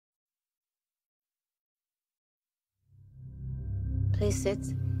Please sit.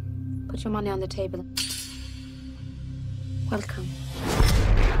 Put your money on the table. Welcome.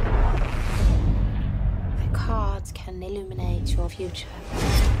 The cards can illuminate your future.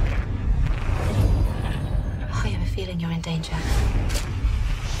 I have a feeling you're in danger.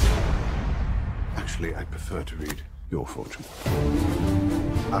 Actually, I prefer to read your fortune.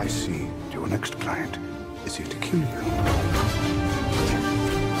 I see your next client is here to kill you.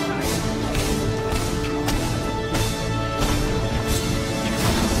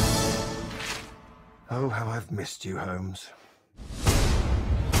 Oh, how I've missed you, Holmes.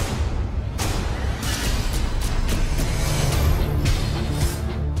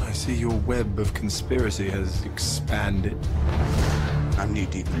 I see your web of conspiracy has expanded. I'm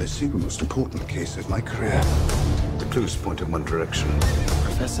knee-deep in the single most important case of my career. The clues point in one direction.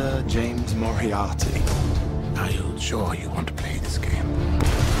 Professor James Moriarty. Are you sure you want to play this game?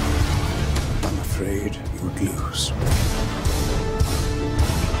 I'm afraid you'd lose.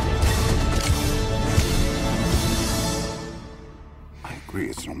 I agree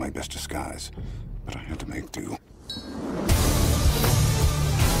it's not my best disguise, but I had to make do.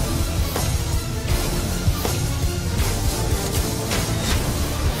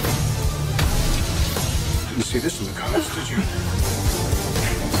 Didn't see this in the cards, did you?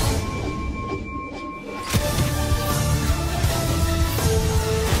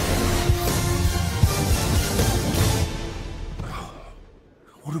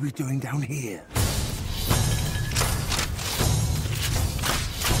 What are we doing down here?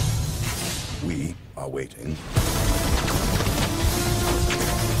 We are waiting.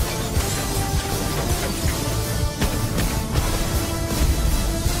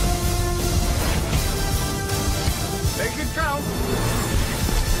 Make it count!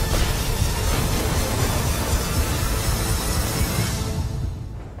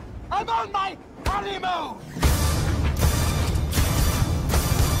 I'm on my honeymoon!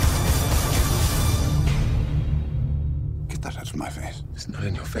 Get that out of my face. It's not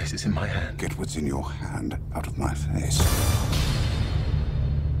in your face, it's in my hand. Get what's in your hand out of my face.